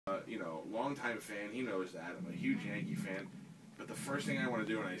longtime fan. He knows that. I'm a huge Yankee fan. But the first thing I want to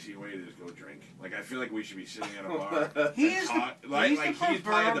do when I see Wade is go drink. Like, I feel like we should be sitting at a bar. He's the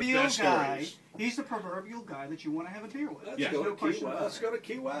proverbial guy. Stories. He's the proverbial guy that you want to have a beer with. Let's go to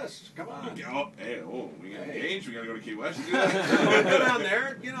Key West. Come on. We got engaged. We got to go to Key West. Go down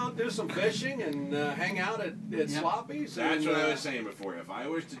there, do some fishing and hang out at Sloppy's. That's what I was saying before.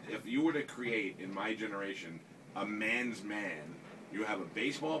 If you were to create in my generation a man's man, you have a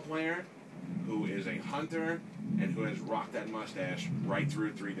baseball player who is a hunter and who has rocked that mustache right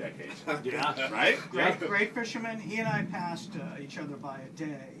through 3 decades. Yeah. Right? Great fisherman. He and I passed each other by a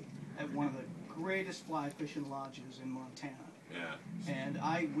day at one of the greatest fly fishing lodges in Montana. Yeah. And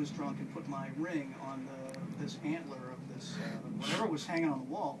I was drunk and put my ring on this antler of this, whatever was hanging on the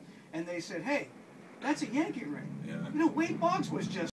wall. And they said, hey, that's a Yankee ring. Yeah. Wade Boggs was just